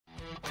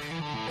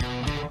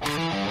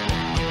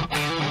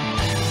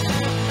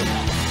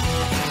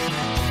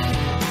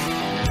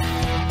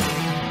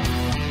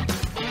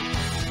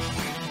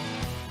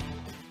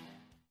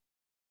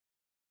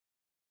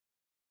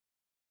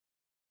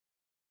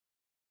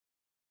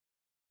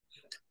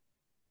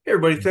Hey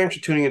everybody, thanks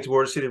for tuning into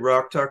Water City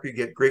Rock Talk. We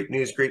get great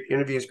news, great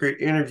interviews, great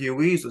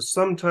interviewees with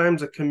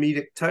sometimes a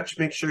comedic touch.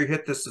 Make sure you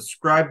hit the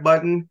subscribe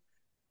button,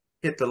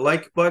 hit the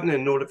like button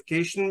and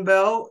notification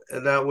bell,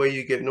 and that way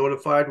you get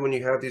notified when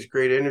you have these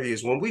great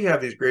interviews. When we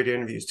have these great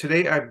interviews.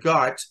 Today I've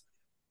got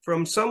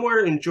from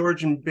somewhere in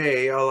Georgian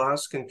Bay, I'll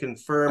ask and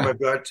confirm, I've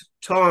got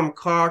Tom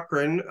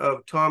Cochrane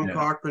of Tom Yeah,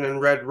 Cochrane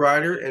and Red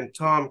Rider, and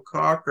Tom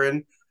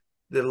Cochrane,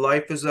 the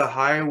Life is a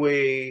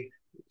Highway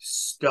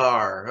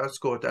star. Let's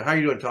go with that. How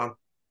you doing, Tom?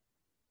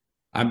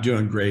 I'm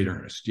doing great,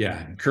 Ernest.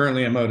 Yeah,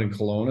 currently I'm out in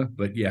Kelowna,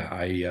 but yeah,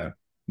 I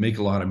make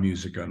a lot of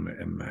music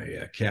in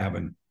my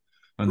cabin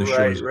on the Right,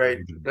 shores of right.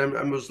 Georgia.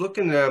 I was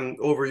looking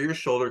over your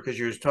shoulder because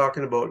you was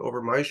talking about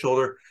over my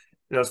shoulder,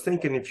 and I was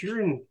thinking if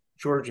you're in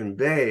Georgian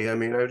Bay, I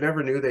mean, I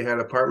never knew they had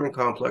apartment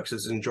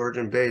complexes in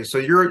Georgian Bay. So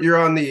you're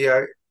on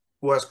the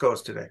West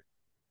Coast today.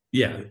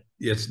 Yeah,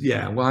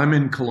 yeah. Well, I'm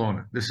in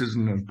Kelowna. This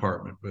isn't an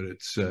apartment, but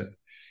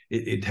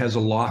it has a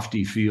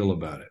lofty feel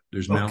about it.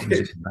 There's mountains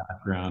in Okay. the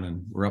background,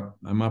 and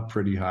I'm up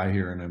pretty high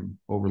here, and I'm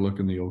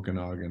overlooking the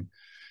Okanagan,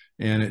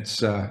 and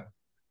it's a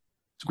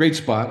great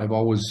spot. I've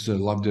always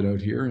loved it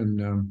out here,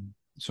 and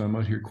so I'm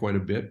out here quite a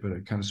bit, but I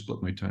kind of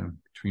split my time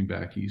between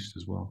back east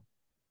as well.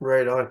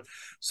 Right on.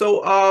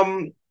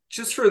 So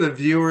just for the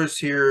viewers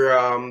here,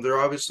 they're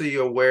obviously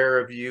aware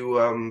of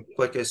you.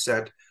 Like I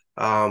said,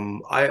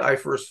 I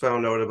first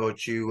found out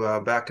about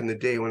you back in the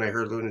day when I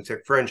heard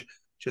Lunatic Fringe,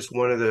 just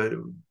one of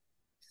the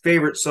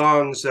favorite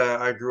songs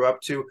I grew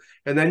up to.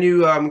 And then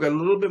you got a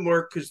little bit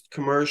more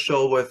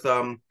commercial with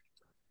Mad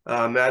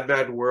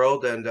Mad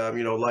World and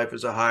Life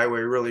is a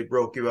Highway really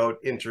broke you out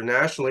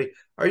internationally.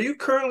 Are you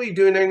currently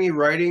doing any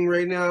writing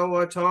right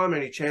now, Tom?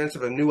 Any chance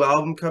of a new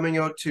album coming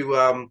out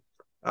to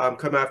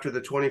come after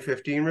the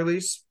 2015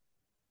 release?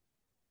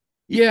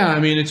 Yeah, I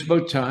mean, it's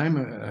about time.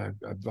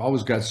 I've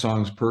always got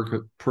songs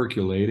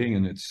percolating,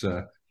 and it's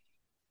I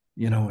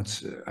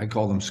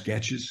call them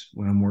sketches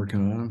when I'm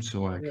working on them.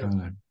 So I Yeah.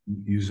 kind of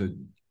use a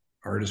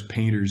artist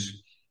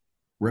painter's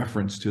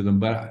reference to them.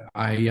 But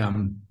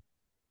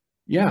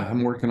yeah,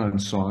 I'm working on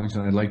songs,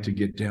 and I'd like to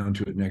get down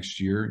to it next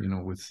year.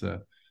 With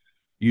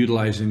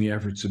utilizing the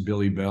efforts of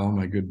Billy Bell,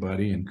 my good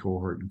buddy and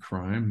cohort in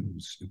crime,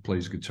 who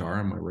plays guitar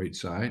on my right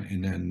side,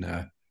 and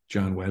then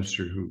John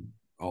Webster, who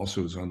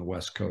also is on the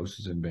West Coast,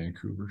 is in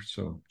Vancouver.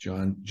 So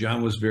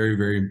John was very,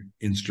 very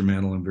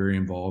instrumental and very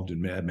involved in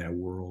Mad Mad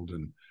World,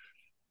 and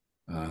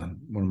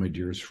one of my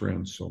dearest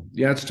friends. So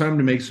yeah, it's time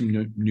to make some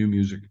new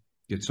music,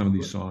 get some of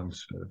these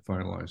songs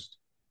finalized.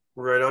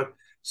 Right on.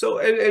 So,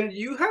 and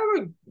you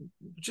have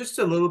just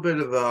a little bit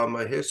of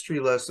a history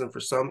lesson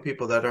for some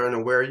people that aren't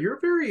aware. You're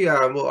very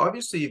well.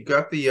 Obviously, you've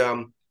got the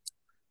honor.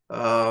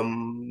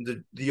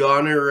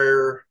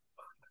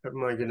 How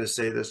am I going to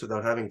say this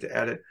without having to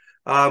edit?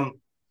 Um,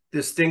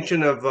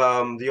 Distinction of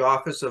the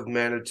Office of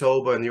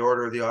Manitoba and the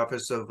Order of the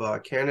Office of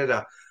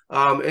Canada.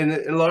 And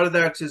a lot of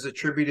that is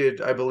attributed,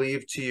 I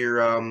believe, to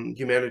your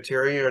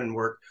humanitarian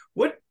work.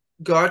 What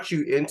got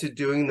you into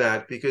doing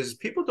that? Because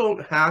people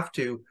don't have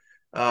to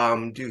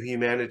do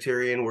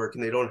humanitarian work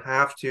and they don't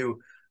have to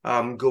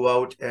go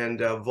out and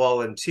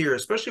volunteer,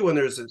 especially when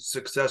there's as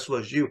successful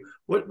as you.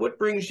 What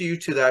brings you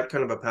to that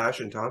kind of a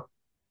passion, Tom?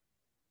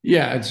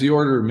 Yeah, it's the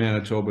Order of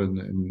Manitoba,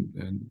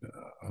 and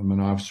I'm an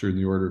officer in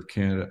the Order of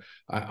Canada.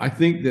 I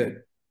think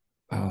that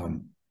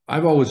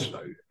I've always,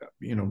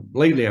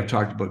 lately I've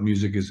talked about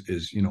music as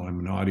I'm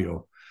an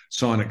audio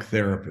sonic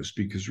therapist,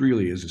 because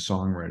really as a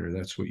songwriter,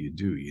 that's what you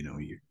do.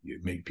 You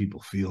make people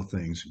feel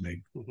things, you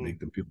make Mm-hmm. make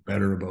them feel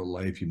better about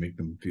life, you make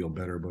them feel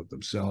better about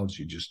themselves.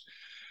 You just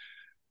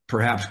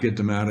perhaps get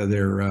them out of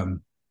their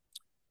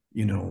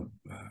you know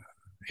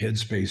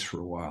headspace for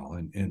a while,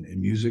 and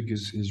music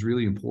is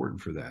really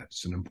important for that.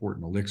 It's an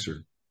important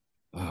elixir,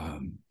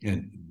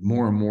 and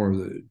more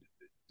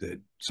that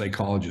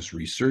psychologists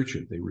research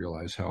it, they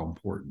realize how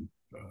important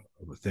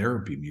of a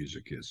therapy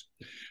music is.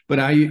 But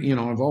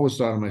I've always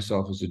thought of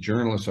myself as a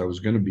journalist. I was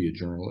going to be a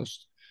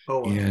journalist,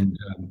 Oh, and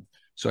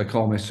so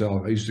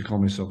I used to call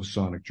myself a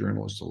sonic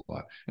journalist a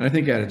lot. And I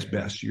think at its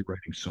best, you're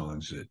writing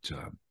songs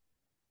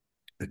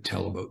that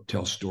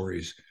tell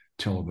stories,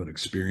 tell about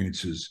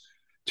experiences,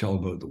 tell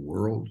about the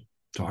world,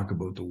 talk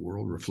about the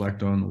world,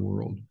 reflect on the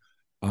world.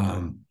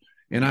 Um,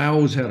 and I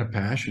always had a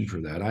passion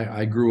for that.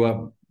 I grew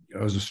up.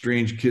 I was a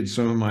strange kid.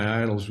 Some of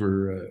my idols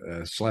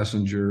were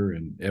Schlesinger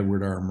and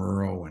Edward R.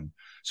 Murrow and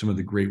some of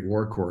the great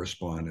war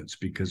correspondents,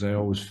 because I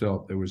always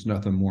felt there was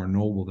nothing more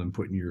noble than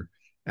putting your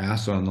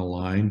ass on the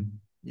line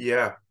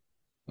yeah.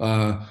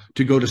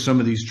 to go to some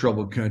of these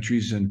troubled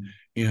countries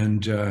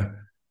and uh,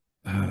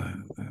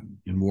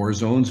 in war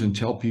zones and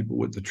tell people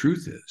what the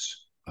truth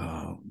is.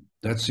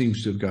 That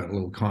seems to have got a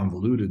little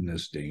convoluted in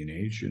this day and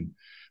age,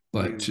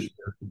 but Huge.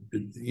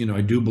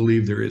 I do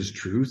believe there is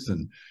truth,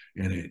 and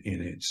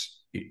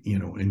it's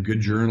in good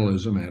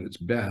journalism at its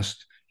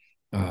best,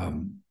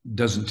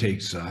 doesn't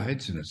take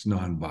sides, and it's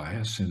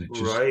non-biased, and it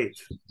just Right.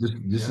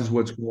 this Yeah. is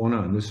what's going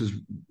on. This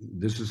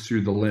is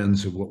through the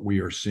lens of what we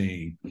are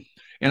seeing.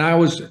 And I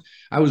was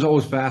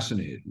always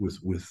fascinated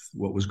with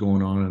what was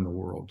going on in the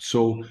world.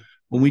 So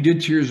when we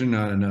did Tears Are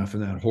Not Enough,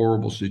 and that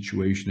horrible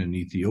situation in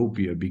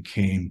Ethiopia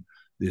became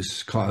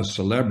this cause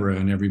célèbre,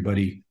 and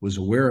everybody was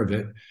aware of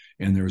it,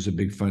 and there was a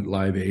big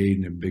live aid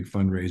and a big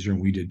fundraiser,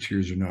 and we did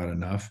Tears Are Not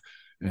Enough,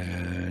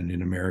 and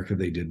in America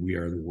they did We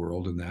Are the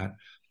World, and that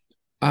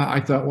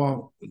I thought,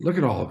 well, look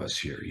at all of us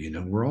here.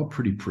 We're all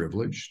pretty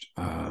privileged.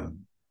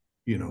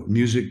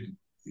 Music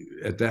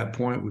at that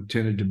point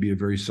tended to be a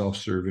very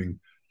self-serving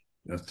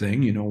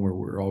thing, where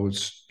we're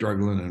always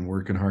struggling and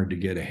working hard to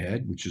get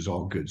ahead, which is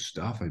all good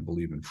stuff. I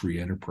believe in free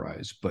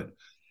enterprise,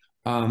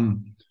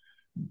 um,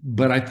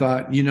 but I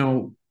thought,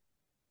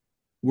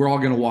 we're all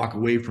going to walk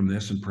away from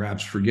this and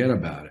perhaps forget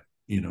about it,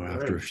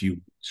 after Right. a few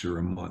weeks or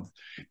a month.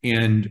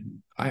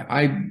 And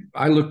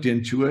I looked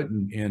into it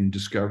and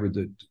discovered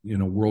that,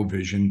 World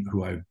Vision,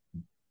 who I've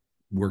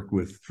worked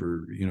with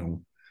for,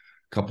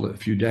 a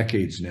few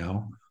decades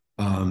now,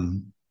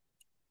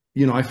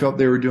 I felt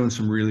they were doing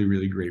some really,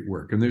 really great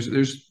work. And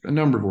there's a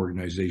number of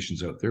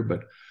organizations out there,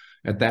 but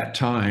at that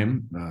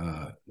time,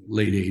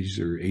 late 80s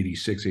or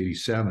 86,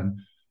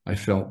 87, I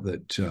felt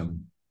that,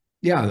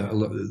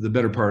 the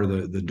better part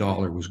of the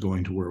dollar was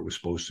going to where it was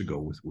supposed to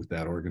go with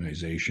that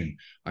organization.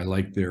 I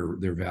liked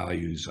their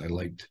values. I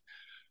liked,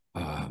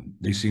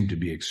 they seemed to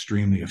be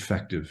extremely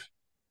effective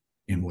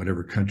in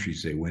whatever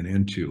countries they went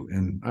into.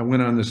 And I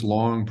went on this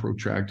long,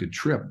 protracted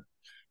trip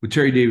with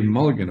Terry David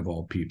Mulligan, of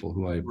all people,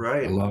 who I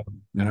Right. love.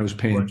 And I was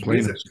playing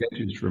Music.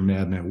 sketches for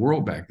Mad Man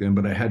World back then,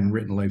 but I hadn't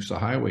written Life's a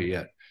Highway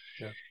yet.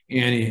 Yeah.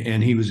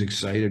 And he was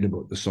excited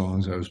about the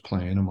songs I was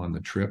playing him on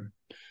the trip.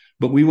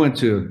 But we went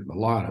to a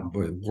lot of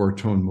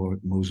war-torn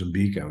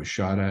Mozambique. I was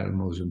shot at in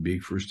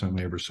Mozambique. First time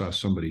I ever saw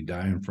somebody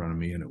die in front of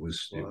me, and it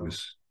was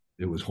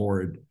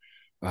horrid.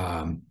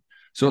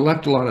 So it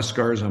left a lot of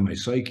scars on my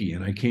psyche.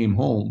 And I came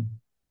home.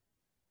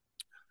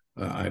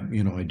 I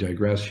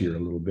digress here a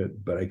little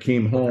bit, but I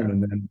came home,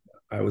 and then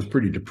I was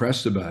pretty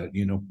depressed about it.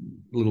 A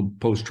little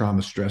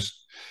post-trauma stress,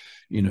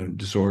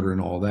 disorder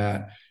and all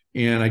that.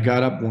 And I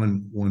got up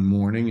one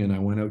morning and I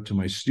went out to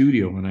my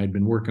studio, and I'd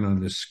been working on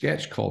this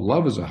sketch called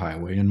Love is a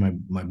Highway.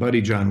 And my buddy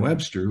John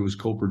Webster, who was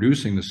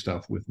co-producing the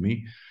stuff with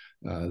me,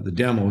 the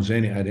demos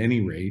at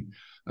any rate,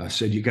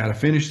 said, you got to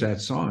finish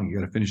that song. You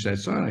got to finish that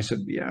song. I said,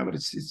 yeah, but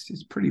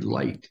it's pretty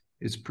light.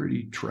 It's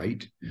pretty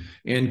trite.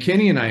 And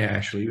Kenny and I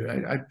actually,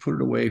 I put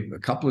it away a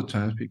couple of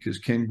times because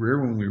Ken Greer,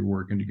 when we were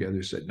working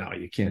together, said, no,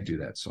 you can't do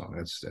that song.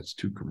 That's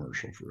too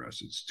commercial for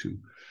us. It's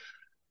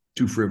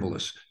too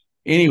frivolous.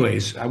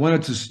 Anyways, I went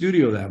up to the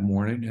studio that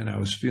morning, and I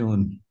was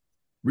feeling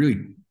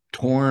really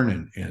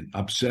torn and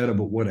upset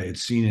about what I had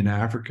seen in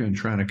Africa, and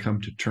trying to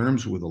come to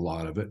terms with a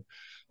lot of it,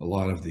 a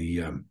lot of the,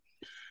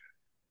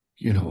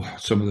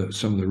 some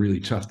of the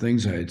really tough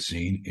things I had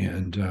seen.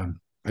 And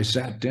I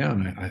sat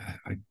down.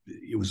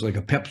 It was like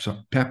a pep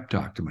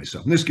talk to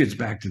myself. And this gets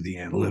back to the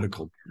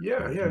analytical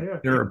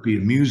therapy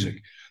of music.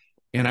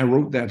 And I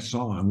wrote that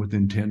song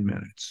within 10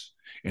 minutes.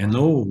 And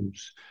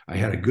I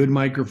had a good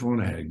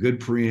microphone, I had a good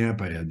preamp,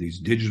 I had these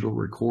digital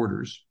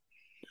recorders.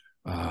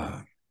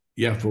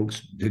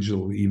 Folks,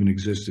 digital even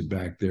existed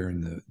back there in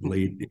the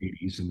late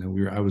 80s, and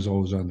then I was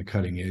always on the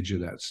cutting edge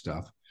of that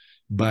stuff.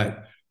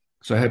 But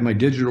so I had my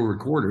digital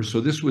recorders. So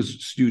this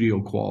was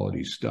studio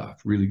quality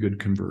stuff, really good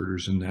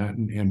converters and that.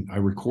 And I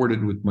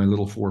recorded with my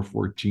little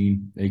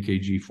 414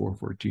 AKG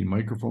 414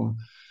 microphone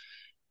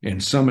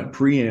and Summit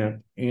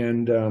preamp.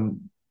 And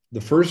the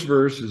first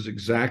verse is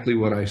exactly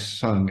what I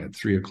sung at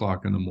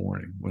 3:00 in the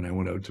morning when I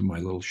went out to my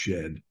little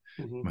shed.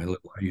 I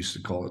used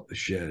to call it the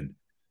shed,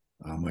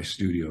 my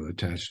studio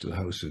attached to the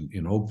house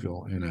in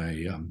Oakville. And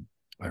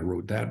I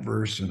wrote that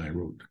verse, and I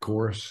wrote the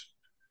chorus,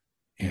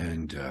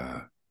 and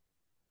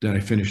then I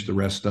finished the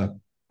rest up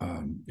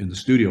in the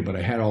studio. But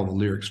I had all the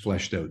lyrics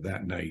fleshed out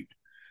that night.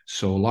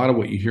 So a lot of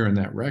what you hear in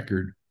that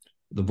record,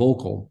 the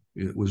vocal,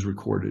 it was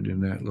recorded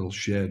in that little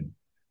shed.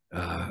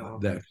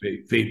 That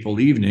fateful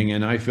evening,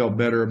 and I felt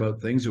better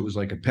about things. It was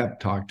like a pep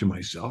talk to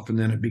myself, and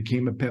then it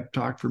became a pep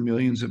talk for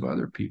millions of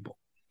other people.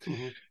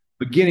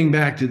 But getting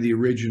back to the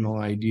original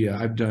idea,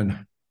 I've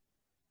done,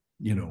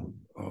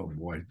 I've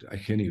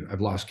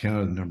lost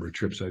count of the number of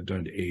trips I've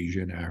done to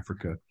Asia and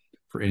Africa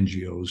for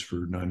NGOs,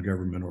 for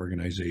non-government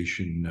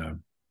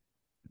organization,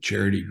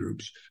 charity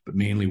groups, but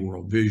mainly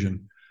World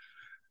Vision.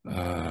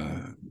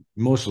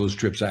 Most of those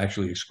trips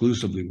actually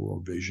exclusively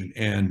World Vision.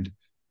 And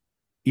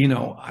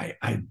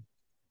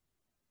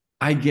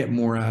I get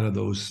more out of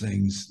those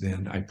things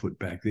than I put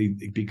back,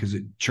 because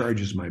it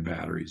charges my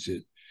batteries.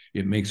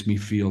 It makes me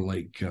feel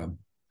like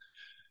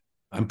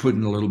I'm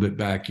putting a little bit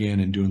back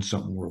in and doing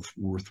something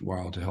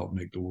worthwhile to help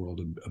make the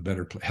world a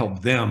better place.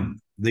 Help them.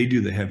 They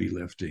do the heavy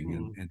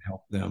lifting, and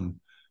help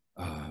them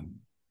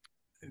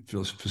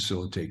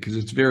facilitate, because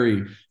it's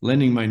very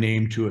lending my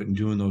name to it and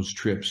doing those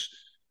trips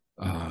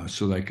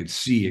so that I could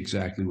see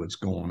exactly what's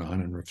going on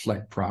and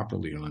reflect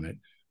properly on it.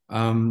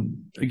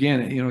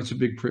 Again, it's a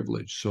big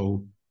privilege.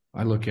 So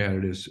I look at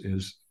it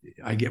as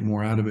I get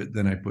more out of it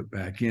than I put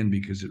back in,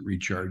 because it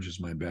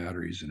recharges my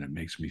batteries and it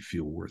makes me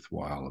feel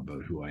worthwhile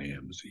about who I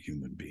am as a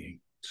human being.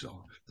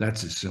 So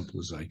that's as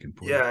simple as I can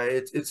put it. Yeah,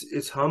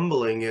 it's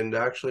humbling, and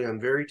actually I'm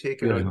very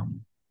taken Really?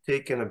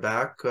 taken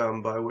aback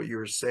by what you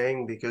were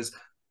saying because,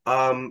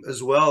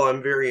 as well,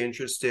 I'm very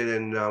interested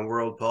in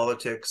world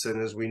politics,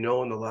 and as we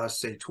know, in the last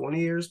say 20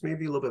 years,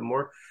 maybe a little bit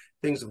more,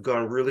 things have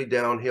gone really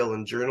downhill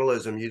in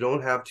journalism. You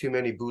don't have too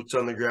many boots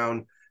on the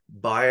ground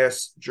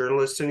biased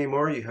journalists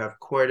anymore. You have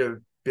quite a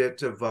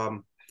bit of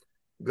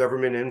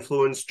government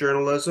influenced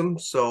journalism.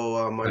 So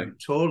I Right.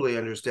 totally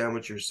understand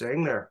what you're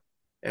saying there.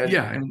 And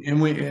Yeah,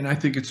 and I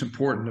think it's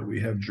important that we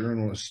have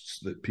journalists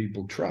that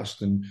people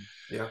trust, and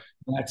yeah,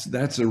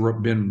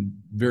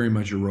 been very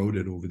much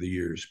eroded over the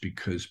years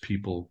because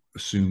people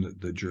assume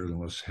that the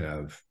journalists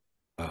have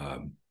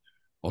um,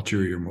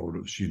 ulterior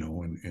motives,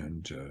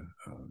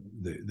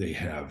 they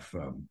have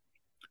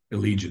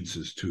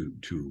allegiances to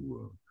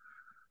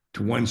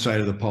one side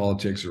of the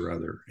politics or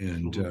other,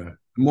 and mhm. the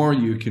more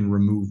you can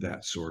remove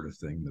that sort of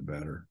thing, the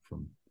better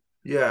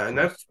Yeah, and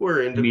from that's where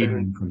media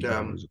independent and from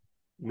journalism.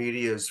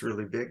 media is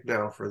really big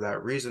now for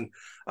that reason.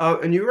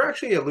 And you were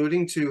actually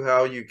alluding to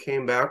how you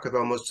came back with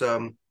almost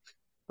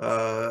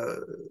uh,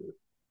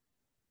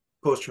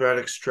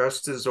 post-traumatic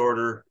stress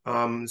disorder.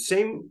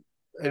 Same,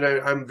 and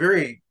I'm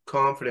very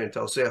confident.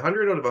 I'll say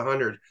 100 out of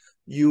 100.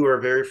 You are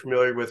very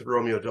familiar with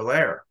Romeo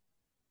Dallaire,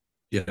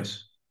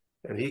 Yes,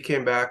 and he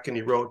came back and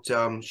he wrote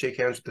 "Shake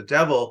Hands with the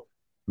Devil,"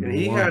 and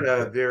he had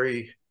Rwanda. a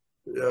very,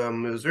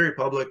 it was very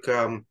public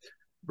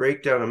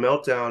breakdown, a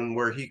meltdown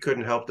where he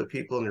couldn't help the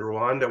people in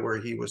Rwanda where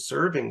he was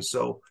serving.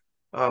 So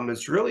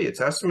it's really a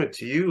testament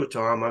to you,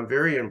 Tom. I'm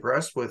very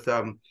impressed with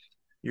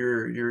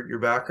your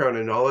background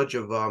and knowledge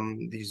of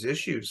these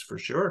issues for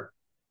sure.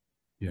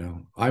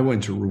 I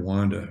went to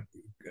Rwanda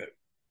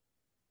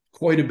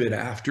quite a bit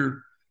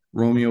after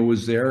Romeo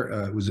was there.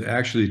 It was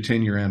actually a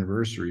 10-year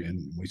anniversary,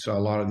 and we saw a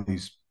lot of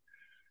these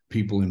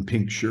people in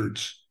pink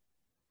shirts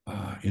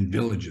in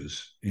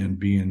villages and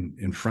being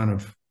in front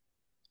of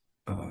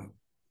uh,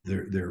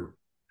 their their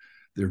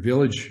their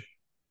village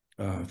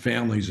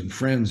families and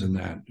friends and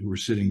that who were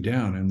sitting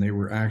down, and they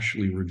were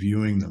actually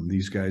reviewing them.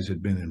 These guys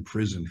had been in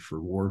prison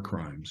for war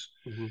crimes,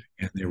 Mm-hmm.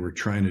 and they were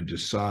trying to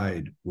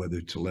decide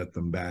whether to let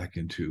them back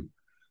into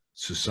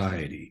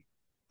society.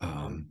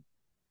 Um,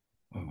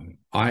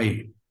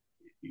 I,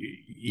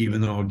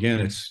 even though again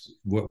it's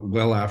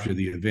well after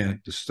the event,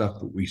 the stuff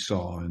that we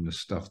saw and the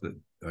stuff that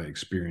I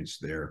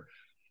experienced there,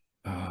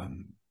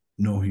 um,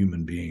 no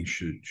human being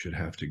should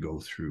have to go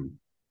through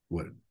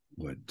what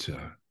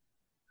the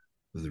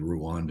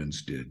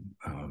Rwandans did.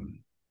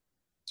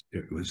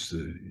 It was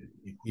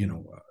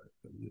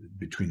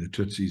between the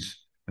Tutsis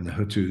and the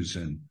Hutus,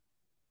 and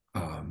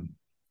um,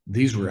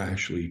 these were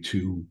actually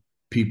two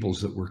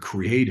peoples that were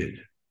created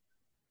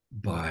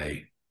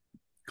by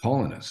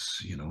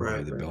colonists, by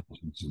Right, the right.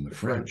 Belgians and the The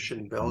French French.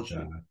 and And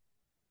Belgian.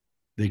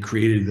 they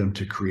created them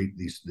to create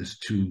this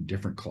two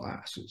different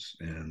classes,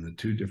 and the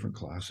two different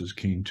classes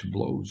came to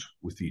blows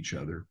with each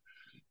other.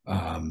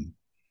 Um,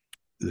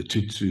 the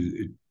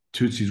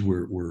Tutsis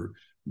were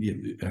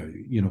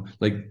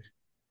like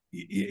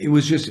it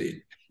was just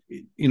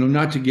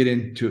not to get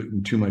into it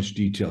in too much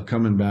detail.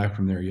 Coming back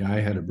from there, yeah, I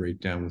had a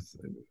breakdown with.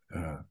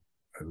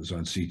 I was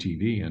on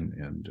CTV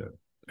and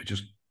I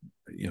just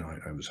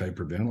I was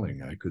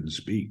hyperventilating. I couldn't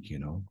speak.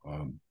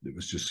 It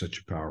was just such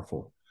a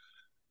powerful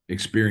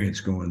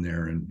experience going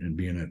there and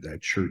being at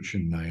that church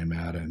in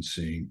Nyamata and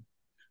seeing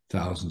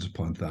thousands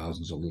upon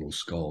thousands of little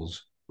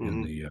skulls in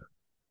Mm-hmm. the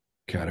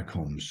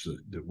catacombs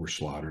that were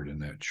slaughtered in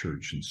that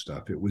church and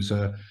stuff. It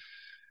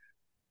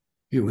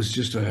was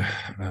just a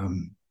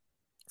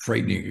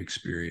frightening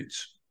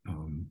experience.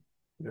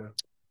 Yeah.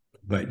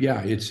 But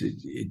yeah,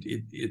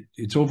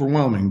 it's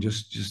overwhelming.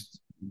 Just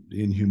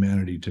the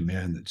inhumanity to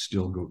man that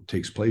still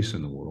takes place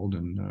in the world,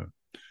 and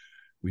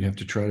we have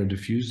to try to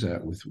diffuse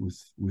that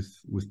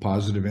with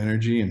positive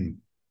energy, and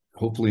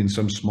hopefully in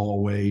some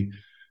small way,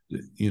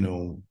 you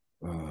know,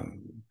 uh,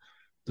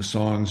 the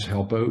songs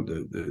help out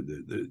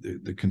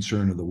the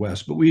concern of the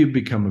West. But we have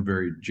become a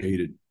very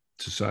jaded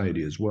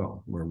society as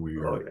well, where we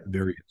Oh are yeah.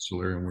 very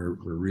insular and we're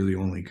really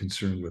only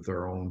concerned with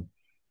our own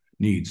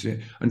needs.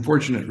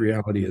 Unfortunate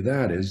reality of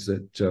that is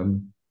that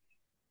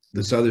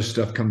this other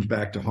stuff comes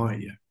back to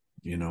haunt you.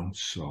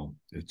 So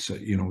it's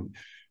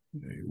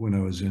when I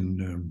was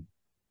in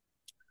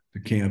the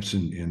camps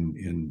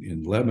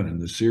in Lebanon,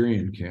 the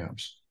Syrian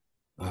camps,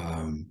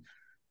 um,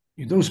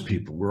 those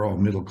people were all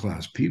middle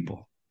class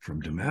people from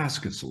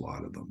Damascus, a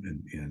lot of them,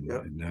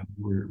 Yeah. and now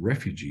we're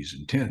refugees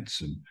in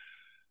tents, and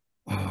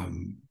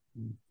um,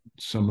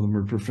 some of them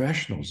are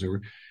professionals.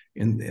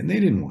 And they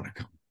didn't want to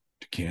come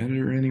to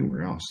Canada or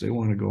anywhere else. They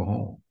want to go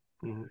home.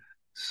 Mm-hmm.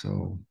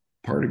 So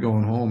part of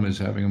going home is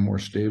having a more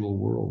stable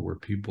world where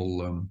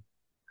people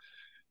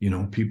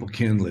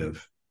can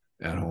live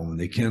at home and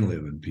they can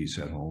live in peace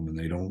at home, and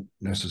they don't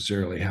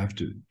necessarily have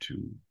to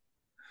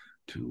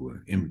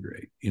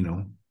immigrate.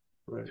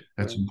 Right.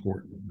 That's Right.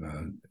 important,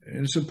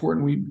 and it's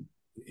important we,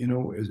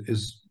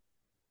 as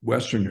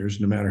Westerners,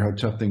 no matter how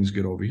tough things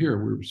get over here,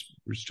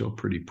 we're still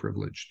pretty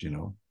privileged.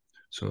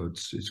 So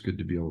it's good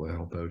to be able to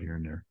help out here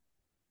and there.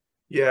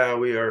 Yeah,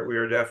 we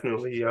are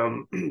definitely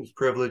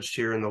privileged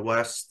here in the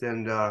West,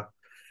 and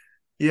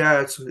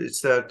Yeah,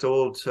 it's that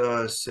old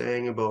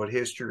saying about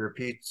history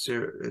repeats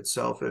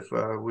itself if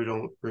we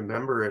don't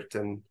remember it.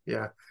 And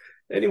yeah.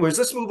 Anyways,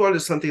 let's move on to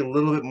something a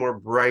little bit more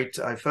bright.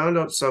 I found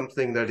out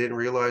something that I didn't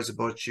realize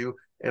about you,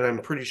 and I'm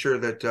pretty sure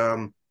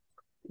that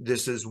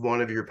this is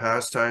one of your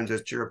pastimes,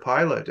 that you're a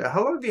pilot.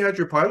 How long have you had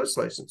your pilot's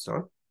license,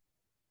 Tom?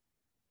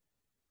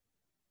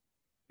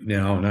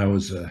 Now, and I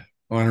was a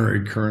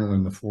honorary colonel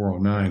in the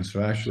 409.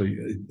 So actually,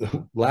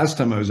 the last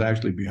time I was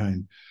actually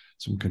behind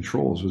some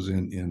controls was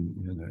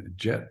in a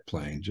jet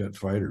plane, jet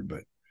fighter,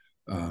 but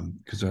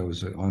because I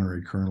was an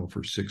honorary colonel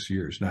for 6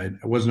 years. Now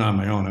I wasn't on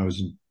my own; I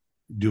was in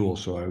dual,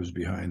 so I was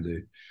behind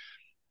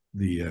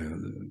the uh,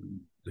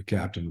 the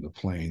captain of the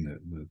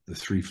plane, the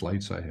three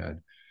flights I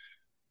had.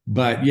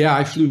 But yeah,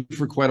 I flew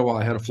for quite a while.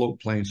 I had a float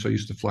plane, so I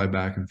used to fly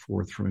back and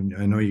forth from.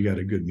 I know you got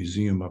a good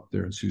museum up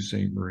there in Sault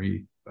Ste.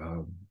 Marie.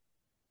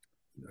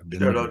 I've been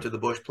Shout out there. to the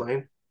bush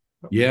plane.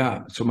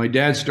 Yeah. So my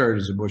dad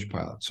started as a bush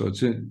pilot. So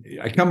it's in,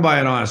 I come by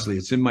it honestly,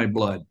 it's in my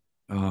blood.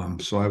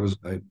 So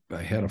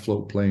I had a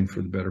float plane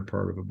for the better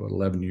part of about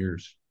 11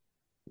 years.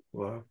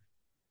 Wow. Are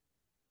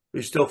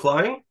you still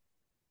flying?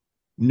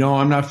 No,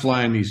 I'm not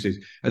flying these days.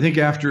 I think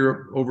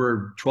after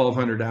over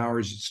 1,200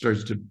 hours, it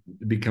starts to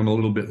become a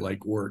little bit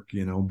like work,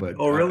 but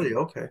Oh, really?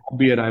 Okay.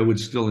 albeit I would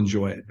still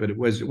enjoy it, but it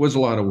was a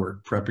lot of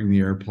work prepping the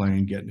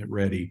airplane, getting it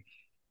ready.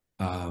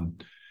 Um,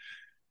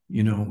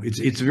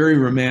 it's a very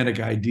romantic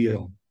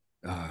ideal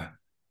uh,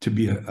 to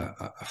be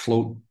a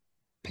float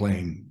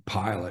plane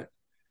pilot,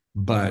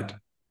 but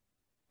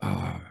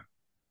uh,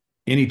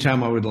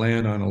 anytime I would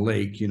land on a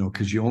lake,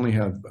 because you only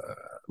have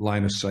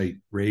line of sight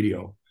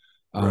radio,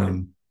 Right.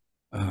 um,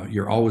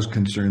 you're always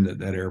concerned that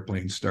that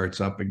airplane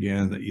starts up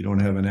again, that you don't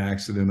have an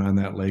accident on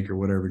that lake or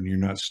whatever, and you're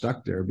not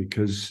stuck there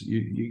because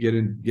you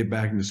get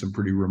back into some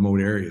pretty remote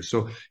areas.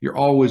 So you're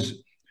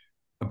always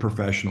a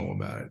professional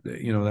about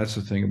it. That's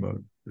the thing about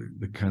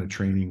the kind of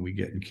training we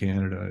get in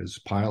Canada as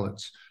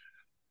pilots,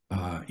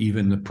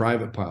 even the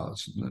private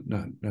pilots,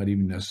 not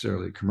even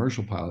necessarily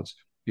commercial pilots,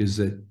 is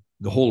that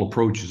the whole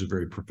approach is a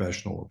very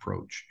professional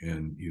approach,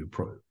 and you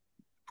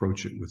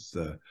approach it with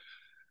a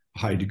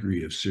high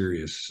degree of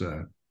serious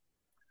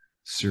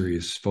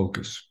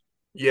focus.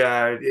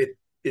 Yeah,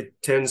 it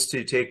tends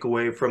to take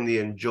away from the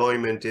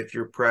enjoyment if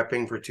you're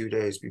prepping for 2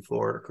 days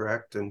before,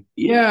 correct? And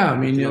Yeah, I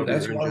mean, working yeah, over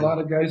that's your why a engine. lot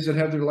of guys that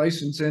have their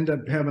license end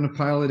up having a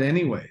pilot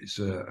anyways.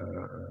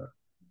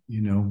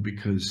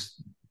 Because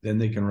then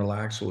they can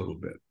relax a little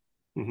bit.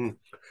 Hmm.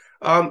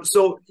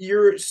 So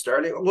you're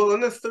starting, well, on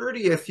the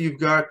 30th, you've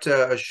got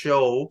a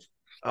show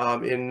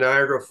in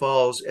Niagara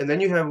Falls, and then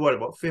you have what,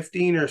 about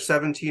 15 or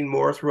 17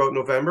 more throughout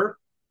November?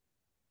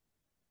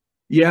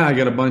 Yeah, I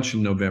got a bunch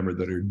in November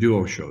that are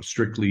duo shows,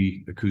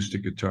 strictly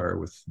acoustic guitar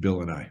with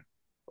Bill and I.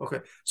 Okay.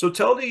 So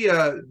tell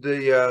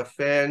the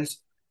fans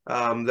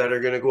that are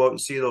going to go out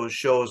and see those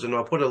shows, and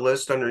I'll put a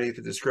list underneath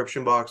the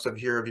description box of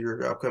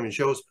your upcoming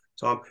shows,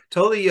 Tom.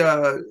 Tell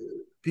the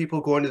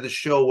people going to the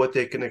show what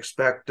they can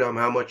expect,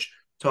 how much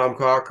Tom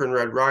Cochrane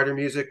Red Rider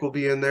music will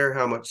be in there,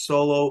 how much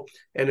solo,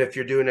 and if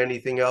you're doing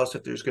anything else,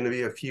 if there's going to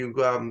be a few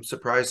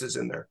surprises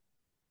in there.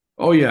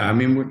 Oh yeah, I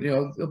mean,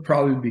 there'll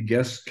probably be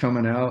guests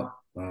coming out.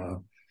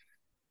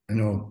 I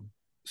know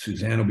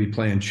Suzanne will be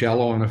playing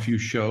cello on a few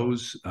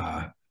shows,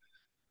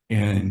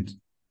 and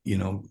you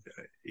know,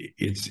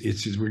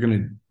 it's we're going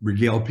to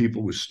regale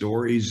people with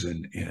stories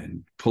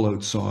and pull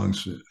out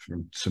songs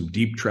from some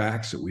deep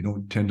tracks that we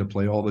don't tend to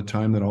play all the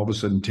time, that all of a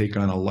sudden take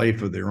on a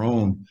life of their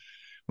own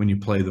when you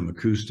play them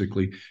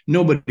acoustically.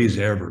 Nobody's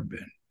ever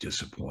been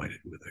disappointed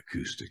with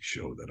acoustic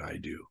show that I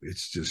do.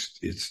 It's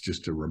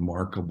just a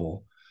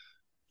remarkable,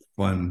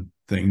 fun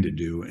thing to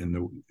do.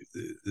 And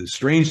the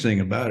strange thing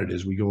about it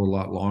is we go a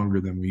lot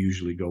longer than we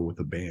usually go with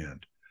a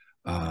band.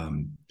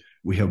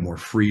 We have more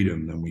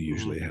freedom than we Mm-hmm.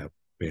 usually have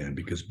band,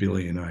 because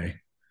Billy and I,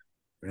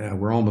 yeah,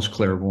 we're almost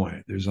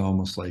clairvoyant. There's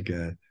almost like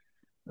a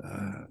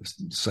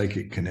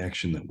psychic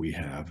connection that we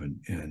have,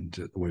 and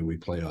the way we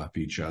play off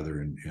each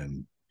other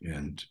and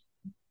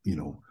you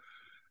know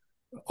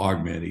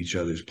augment each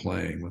other's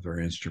playing with our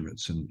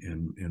instruments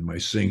and my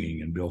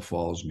singing, and Bill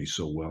follows me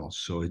so well.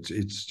 So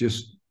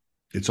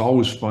it's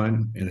always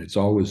fun, and it's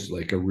always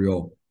like uh,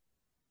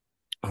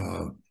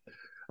 a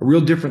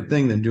real different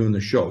thing than doing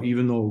the show,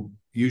 even though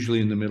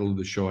usually in the middle of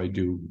the show I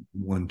do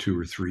one, two,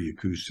 or three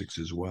acoustics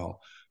as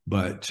well.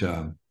 But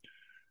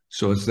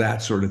so it's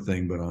that sort of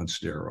thing, but on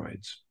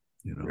steroids.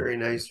 Very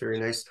nice, very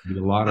nice. Be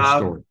a lot of Um,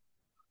 story.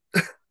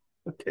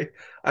 Okay.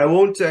 I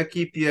won't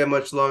keep you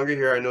much longer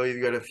here. I know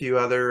you've got a few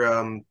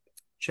other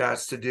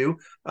chats to do.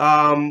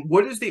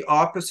 What is the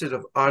opposite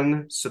of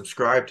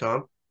unsubscribe,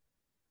 Tom?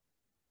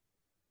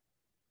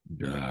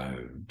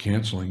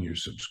 Canceling your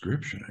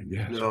subscription, I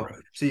guess, No. right?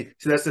 See,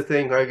 that's the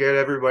thing. I get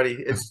everybody.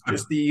 It's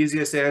just the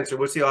easiest answer.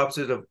 What's the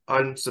opposite of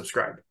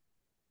unsubscribe?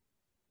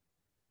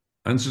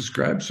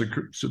 Unsubscribe,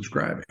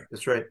 subscribing.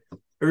 That's right.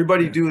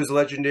 Everybody Yeah. do is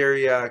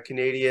legendary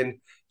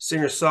Canadian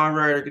singer,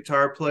 songwriter,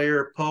 guitar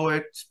player,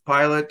 poet,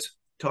 pilot.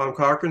 Tom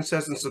Cochrane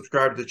says, and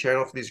subscribe to the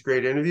channel for these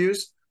great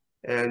interviews.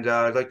 And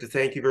I'd like to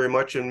thank you very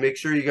much, and make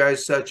sure you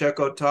guys check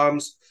out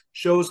Tom's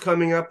shows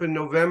coming up in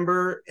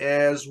November,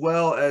 as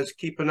well as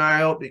keep an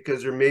eye out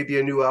because there may be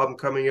a new album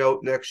coming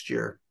out next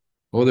year.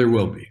 Oh, there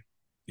will be.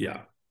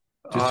 Yeah.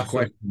 Just a Awesome.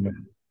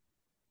 question.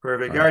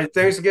 Perfect. All All right. right.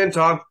 Thanks again,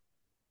 Tom.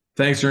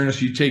 Thanks,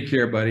 Ernest. You take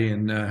care, buddy,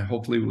 and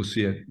hopefully we'll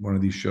see you at one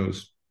of these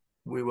shows.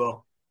 We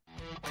will.